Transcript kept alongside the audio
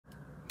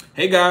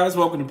Hey guys,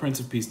 welcome to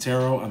Prince of Peace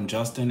Tarot. I'm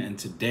Justin, and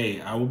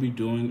today I will be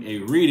doing a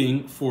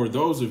reading for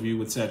those of you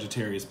with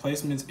Sagittarius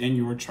placements in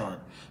your chart.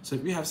 So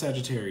if you have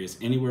Sagittarius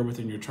anywhere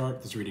within your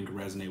chart, this reading could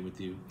resonate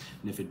with you.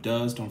 And if it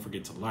does, don't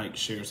forget to like,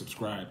 share,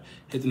 subscribe,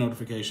 hit the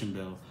notification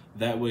bell.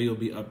 That way you'll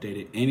be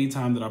updated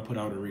anytime that I put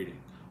out a reading.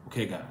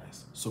 Okay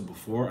guys, so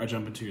before I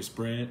jump into your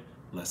spread,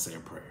 let's say a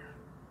prayer.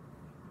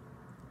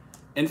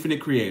 Infinite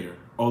Creator,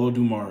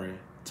 Olodumare,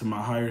 to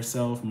my higher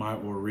self, my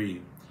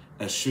Ori,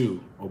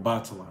 Eshu,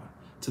 Obatala,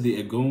 to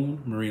the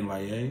Egun, Marine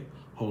Laye,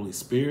 Holy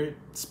Spirit,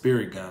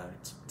 Spirit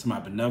Guides, to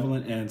my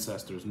benevolent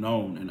ancestors,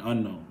 known and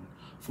unknown,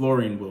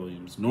 Florian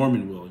Williams,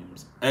 Norman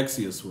Williams,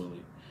 Exius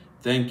Willie,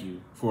 thank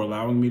you for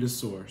allowing me to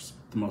source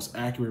the most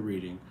accurate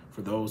reading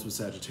for those with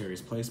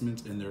Sagittarius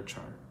placements in their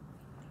chart.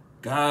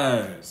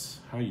 Guys,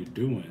 how you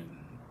doing?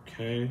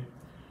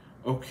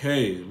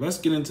 Okay, let's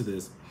get into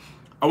this.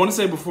 I want to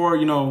say before,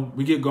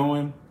 we get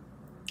going,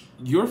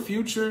 your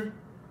future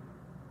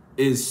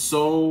is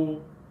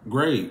so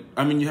great.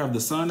 I mean, you have the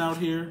sun out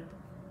here,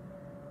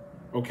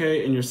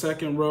 okay, in your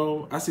second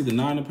row. I see the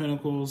 9 of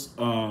Pentacles.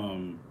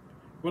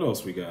 What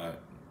else we got?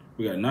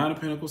 We got 9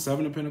 of Pentacles,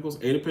 7 of Pentacles,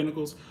 8 of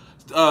Pentacles.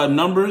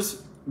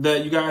 Numbers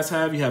that you guys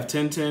have, you have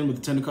 10-10 with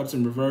the 10 of Cups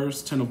in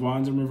reverse, 10 of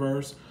Wands in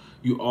reverse.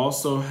 You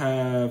also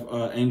have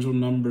angel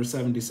number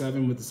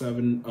 77 with the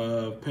 7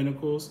 of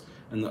Pentacles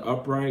and the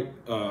upright,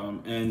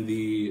 and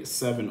the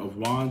 7 of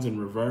Wands in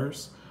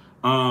reverse.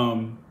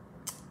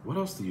 What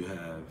else do you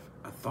have?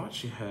 I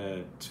thought you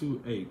had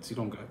 2 8s. You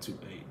don't got 2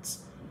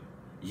 8s.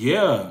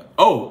 Yeah.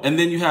 Oh, and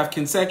then you have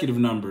consecutive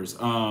numbers.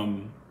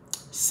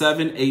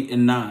 7, 8,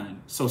 and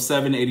 9. So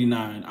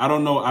 789. I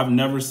don't know. I've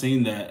never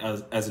seen that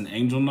as an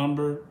angel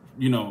number,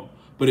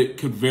 but it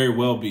could very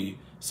well be.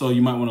 So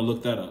you might want to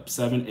look that up.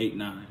 7, 8,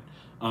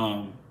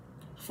 9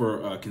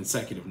 for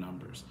consecutive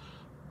numbers.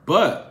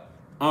 But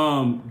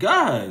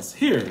guys,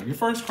 here, your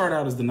first card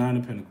out is the 9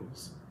 of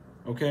Pentacles.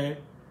 Okay?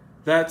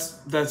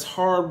 That's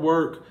hard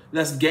work.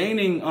 That's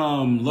gaining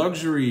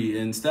luxury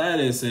and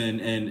status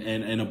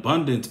and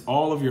abundance,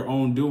 all of your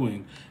own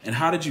doing. And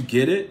how did you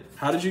get it?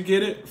 How did you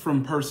get it?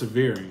 From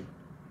persevering.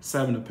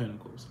 7 of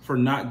Pentacles. For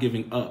not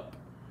giving up.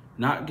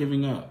 Not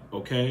giving up,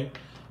 okay?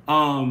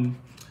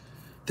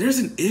 There's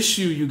an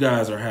issue you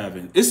guys are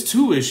having. It's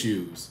 2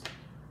 issues.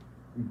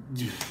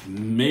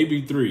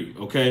 Maybe 3,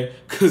 okay?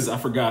 Because I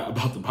forgot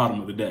about the bottom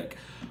of the deck.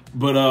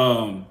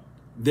 But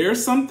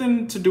there's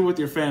something to do with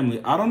your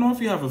family. I don't know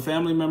if you have a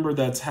family member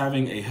that's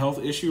having a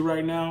health issue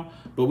right now,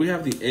 but we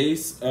have the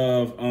Ace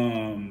of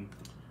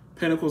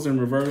Pentacles in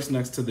reverse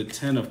next to the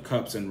 10 of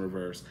Cups in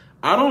reverse.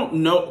 I don't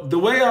know. The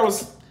way on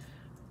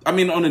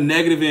the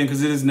negative end,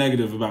 because it is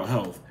negative about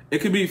health. It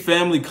could be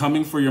family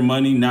coming for your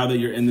money now that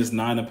you're in this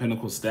 9 of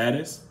Pentacles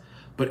status.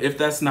 But if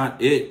that's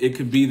not it, it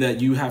could be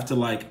that you have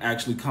to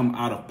actually come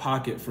out of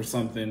pocket for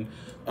something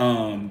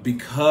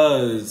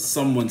because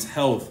someone's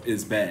health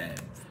is bad.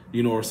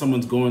 Or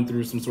someone's going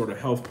through some sort of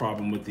health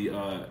problem with the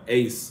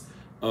Ace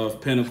of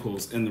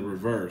Pentacles in the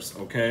reverse,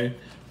 okay?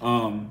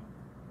 In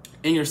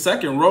your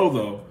second row,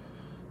 though,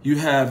 you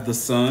have the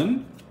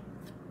sun,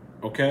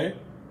 okay?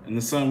 And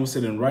the sun was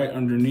sitting right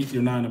underneath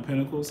your 9 of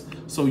Pentacles.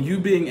 So you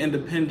being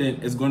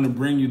independent is going to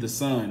bring you the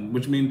sun,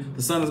 which means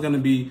the sun is going to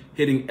be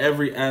hitting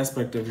every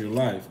aspect of your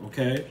life,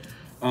 okay?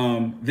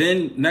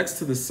 Then next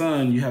to the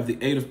sun, you have the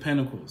 8 of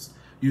Pentacles.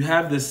 You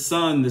have this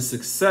sun, this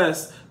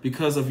success,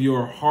 because of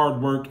your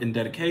hard work and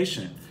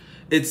dedication.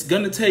 It's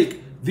going to take,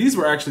 these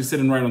were actually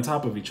sitting right on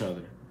top of each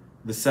other.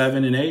 The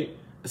 7 and 8,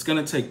 it's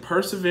going to take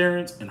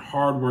perseverance and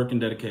hard work and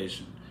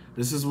dedication.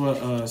 This is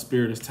what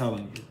Spirit is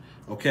telling you,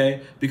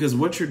 okay? Because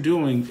what you're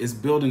doing is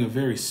building a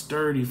very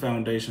sturdy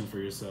foundation for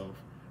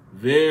yourself.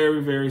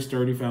 Very, very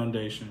sturdy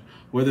foundation.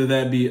 Whether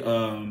that be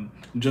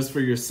just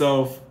for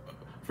yourself,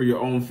 for your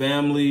own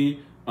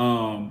family,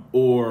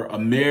 or a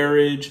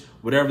marriage,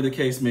 whatever the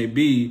case may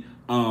be,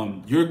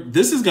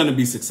 this is going to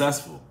be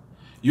successful.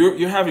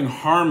 You're having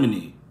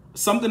harmony,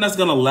 something that's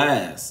going to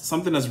last,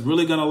 something that's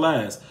really going to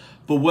last.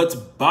 But what's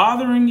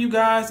bothering you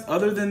guys,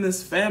 other than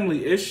this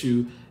family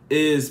issue,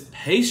 is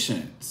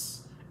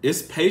patience.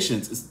 It's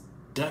patience. It's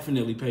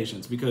definitely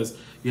patience, because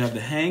you have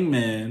the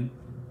Hangman,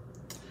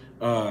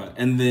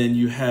 and then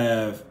you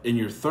have in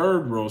your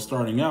third row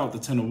starting out the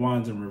 10 of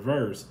Wands in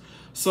reverse.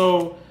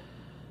 So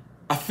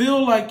I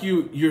feel like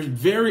you're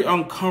very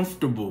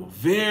uncomfortable,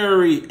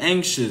 very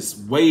anxious,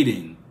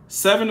 waiting.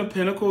 7 of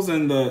Pentacles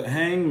and the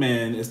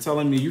Hangman is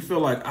telling me you feel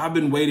like I've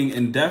been waiting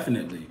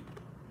indefinitely.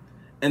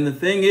 And the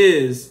thing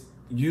is,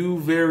 you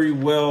very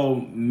well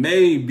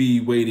may be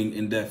waiting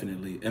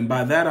indefinitely. And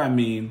by that, I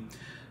mean,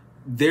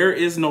 there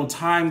is no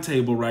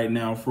timetable right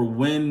now for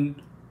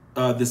when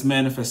this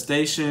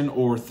manifestation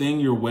or thing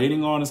you're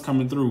waiting on is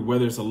coming through,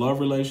 whether it's a love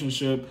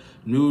relationship,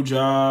 new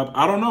job.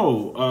 I don't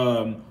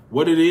know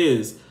what it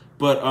is.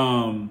 But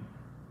what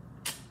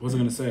was I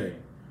going to say?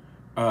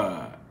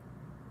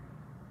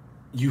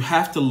 You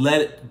have to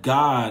let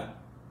God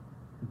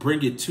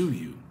bring it to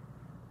you.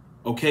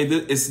 Okay?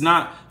 It's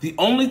not, the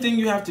only thing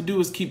you have to do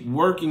is keep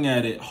working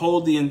at it,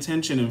 hold the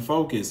intention and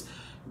focus.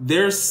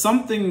 There's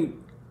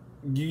something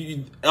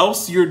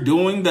else you're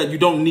doing that you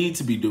don't need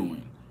to be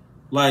doing.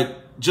 Like,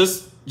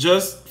 just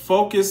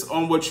focus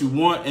on what you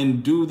want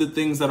and do the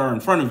things that are in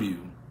front of you.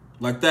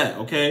 Like that,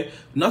 okay?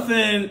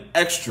 Nothing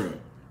extra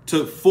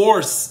to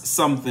force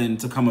something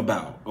to come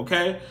about,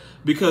 okay?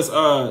 Because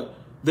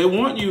they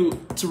want you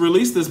to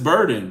release this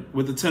burden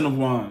with the 10 of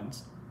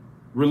Wands.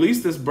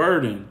 Release this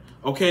burden,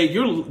 okay?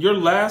 Your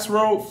last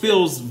row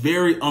feels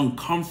very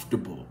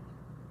uncomfortable.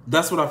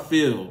 That's what I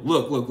feel.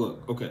 Look,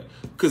 okay?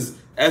 Because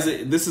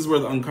this is where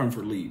the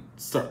uncomfort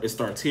leads. It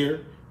starts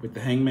here with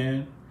the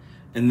Hangman,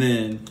 and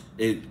then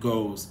it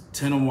goes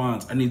 10 of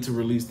Wands. I need to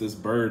release this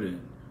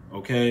burden,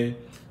 okay?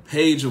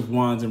 Page of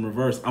Wands in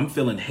reverse. I'm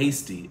feeling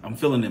hasty. I'm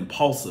feeling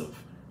impulsive,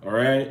 all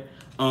right?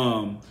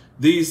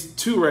 These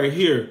two right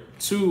here,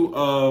 2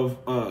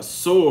 of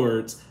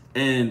Swords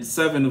and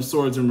 7 of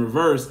Swords in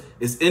reverse,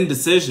 is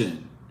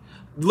indecision.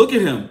 Look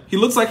at him. He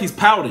looks like he's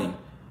pouting.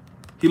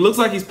 He looks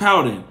like he's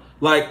pouting.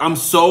 Like, I'm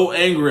so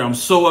angry. I'm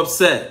so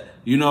upset.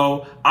 You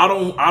know, I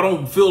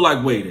don't feel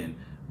like waiting.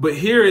 But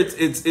here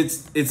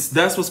it's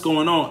that's what's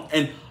going on.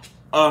 And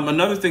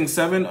another thing,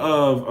 7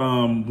 of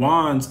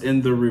Wands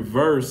in the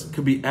reverse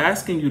could be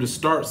asking you to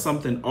start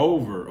something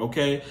over,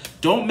 okay?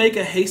 Don't make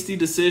a hasty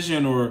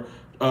decision or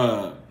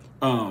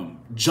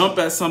jump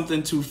at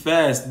something too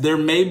fast. There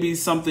may be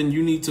something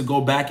you need to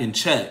go back and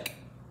check,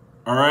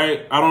 all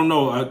right? I don't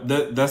know.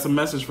 That's a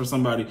message for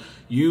somebody.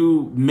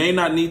 You may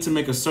not need to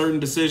make a certain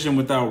decision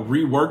without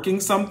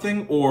reworking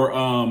something or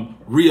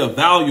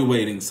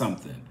reevaluating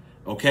something,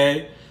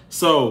 okay?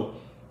 So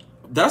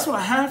that's what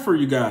I have for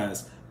you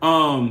guys.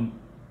 I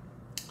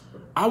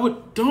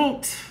would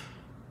don't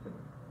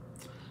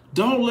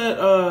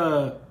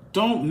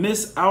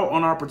miss out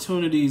on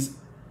opportunities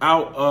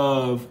out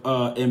of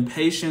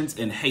impatience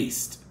and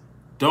haste.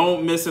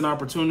 Don't miss an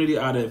opportunity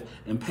out of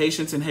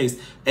impatience and haste.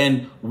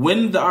 And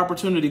when the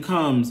opportunity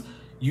comes,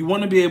 you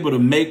want to be able to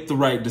make the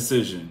right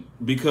decision,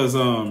 because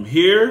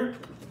here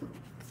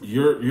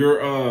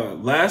your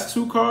last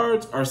 2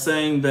 cards are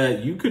saying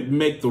that you could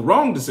make the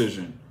wrong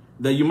decision,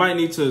 that you might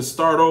need to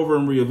start over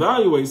and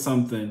reevaluate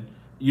something.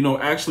 You know,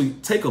 actually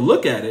take a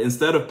look at it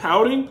instead of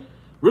pouting.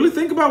 Really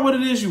think about what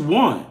it is you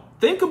want.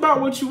 Think about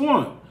what you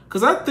want,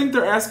 because I think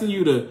they're asking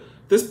you to,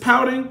 this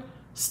pouting,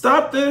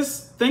 stop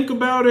this, think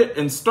about it,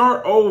 and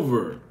start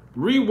over.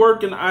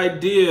 Rework an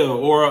idea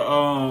or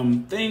a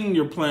thing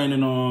you're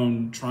planning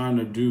on trying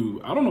to do.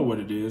 I don't know what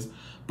it is,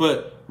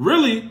 but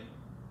really,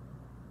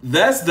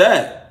 that's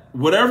that.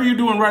 Whatever you're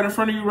doing right in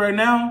front of you right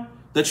now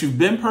that you've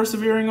been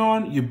persevering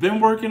on, you've been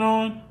working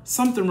on,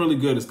 something really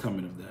good is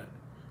coming of that.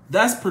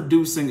 That's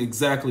producing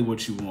exactly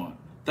what you want.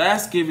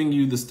 That's giving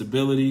you the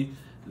stability.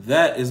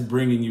 That is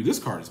bringing you, this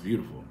card is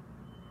beautiful.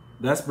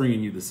 That's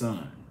bringing you the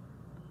sun.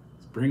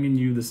 It's bringing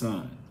you the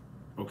sun,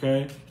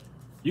 okay?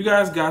 You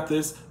guys got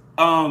this.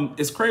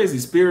 It's crazy,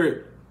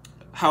 Spirit,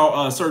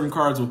 how certain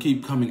cards will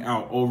keep coming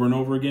out over and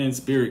over again.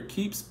 Spirit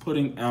keeps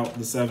putting out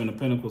the 7 of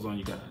Pentacles on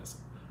you guys.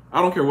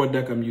 I don't care what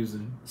deck I'm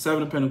using.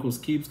 7 of Pentacles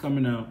keeps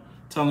coming out,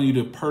 telling you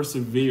to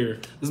persevere.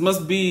 This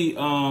must be,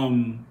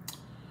 I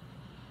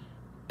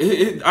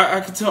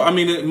could tell, I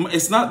mean,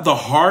 it's not the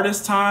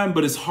hardest time,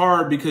 but it's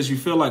hard because you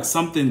feel like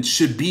something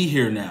should be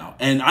here now.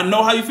 And I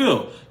know how you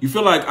feel. You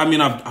feel like, I mean,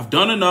 I've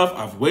done enough.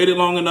 I've waited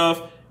long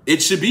enough.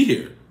 It should be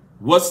here.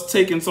 What's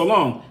taking so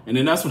long? And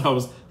then that's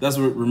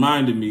what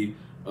reminded me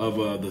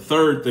of the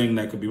third thing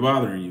that could be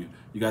bothering you.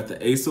 You got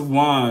the Ace of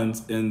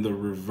Wands in the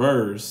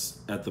reverse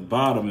at the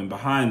bottom, and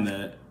behind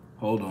that,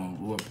 hold on,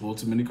 ooh, I pulled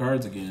too many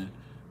cards again.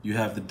 You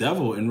have the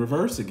Devil in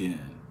reverse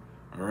again,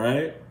 all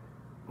right?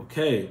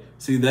 Okay,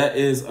 see, that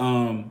is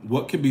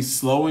what could be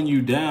slowing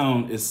you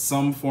down is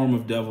some form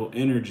of devil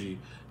energy.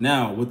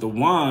 Now, with the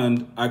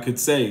wand, I could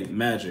say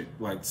magic,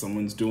 like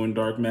someone's doing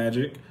dark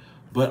magic.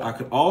 But I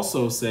could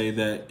also say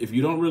that if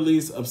you don't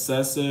release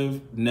obsessive,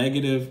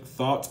 negative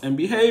thoughts and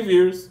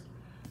behaviors,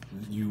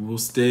 you will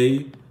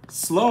stay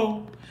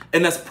slow.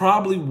 And that's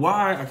probably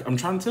why I'm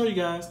trying to tell you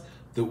guys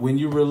that when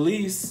you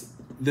release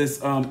this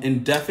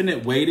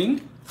indefinite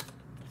waiting,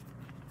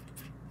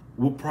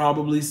 will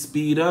probably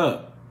speed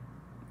up.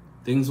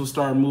 Things will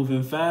start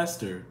moving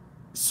faster.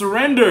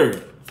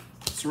 Surrender.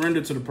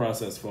 Surrender to the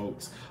process,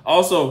 folks.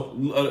 Also,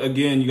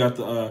 again, you got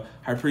the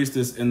High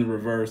Priestess in the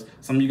reverse.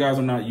 Some of you guys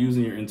are not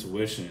using your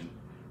intuition.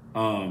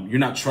 You're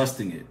not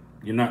trusting it.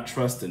 You're not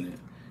trusting it.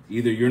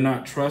 Either you're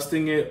not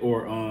trusting it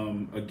or,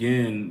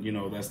 again, you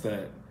know, that's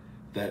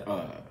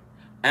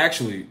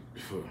actually,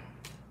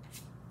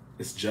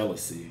 it's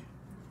jealousy.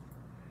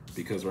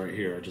 Because right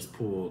here, I just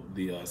pulled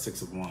the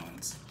 6 of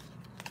Wands.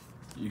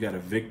 You got a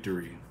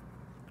victory.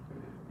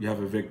 You have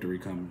a victory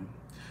coming.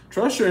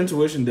 Trust your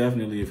intuition,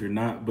 definitely, if you're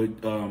not, but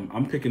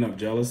I'm picking up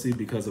jealousy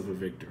because of a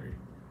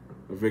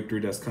victory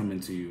that's coming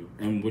to you,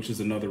 and which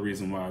is another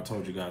reason why I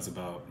told you guys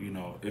about, you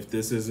know, if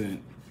this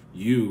isn't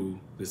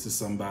you, this is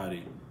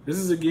somebody. This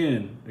is,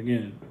 again,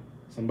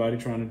 somebody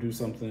trying to do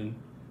something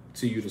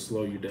to you to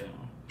slow you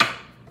down,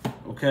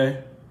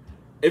 okay?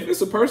 If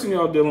it's a person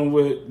y'all dealing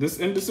with, this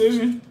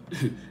indecision,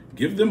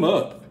 give them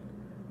up.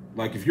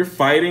 Like, if you're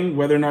fighting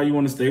whether or not you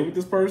want to stay with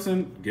this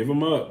person, give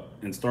them up.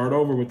 and start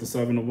over with the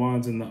Seven of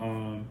Wands in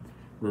the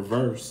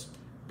reverse.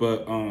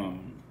 But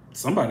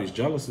somebody's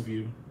jealous of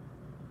you.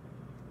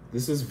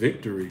 This is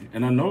victory.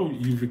 And I know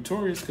you're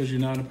victorious because you're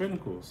Nine of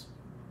Pentacles.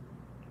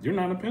 You're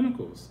Nine of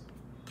Pentacles.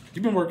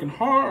 You've been working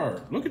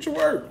hard. Look at your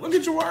work. Look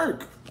at your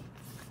work.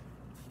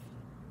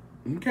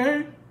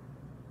 Okay?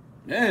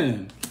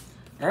 Man.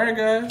 All right,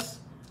 guys.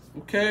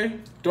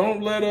 Okay?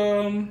 Don't let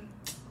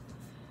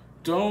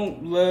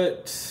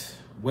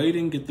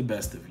waiting get the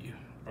best of you.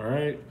 All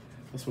right?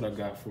 That's what I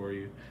got for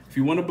you. If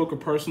you want to book a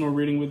personal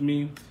reading with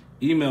me,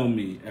 email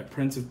me at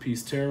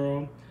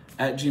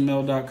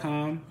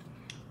PrinceofPeaceTarot@gmail.com.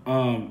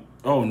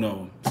 Oh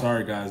no,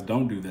 sorry guys,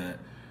 don't do that.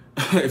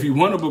 If you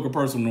want to book a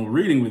personal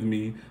reading with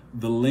me,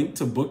 the link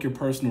to book your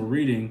personal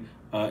reading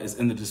is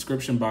in the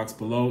description box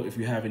below. If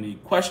you have any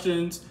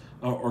questions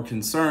or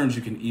concerns,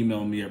 you can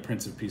email me at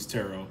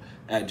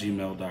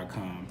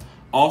PrinceofPeaceTarot@gmail.com.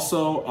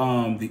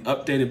 Also, the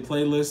updated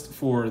playlist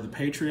for the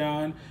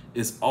Patreon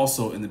is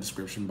also in the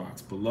description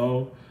box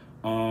below.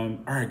 All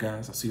right,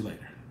 guys, I'll see you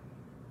later.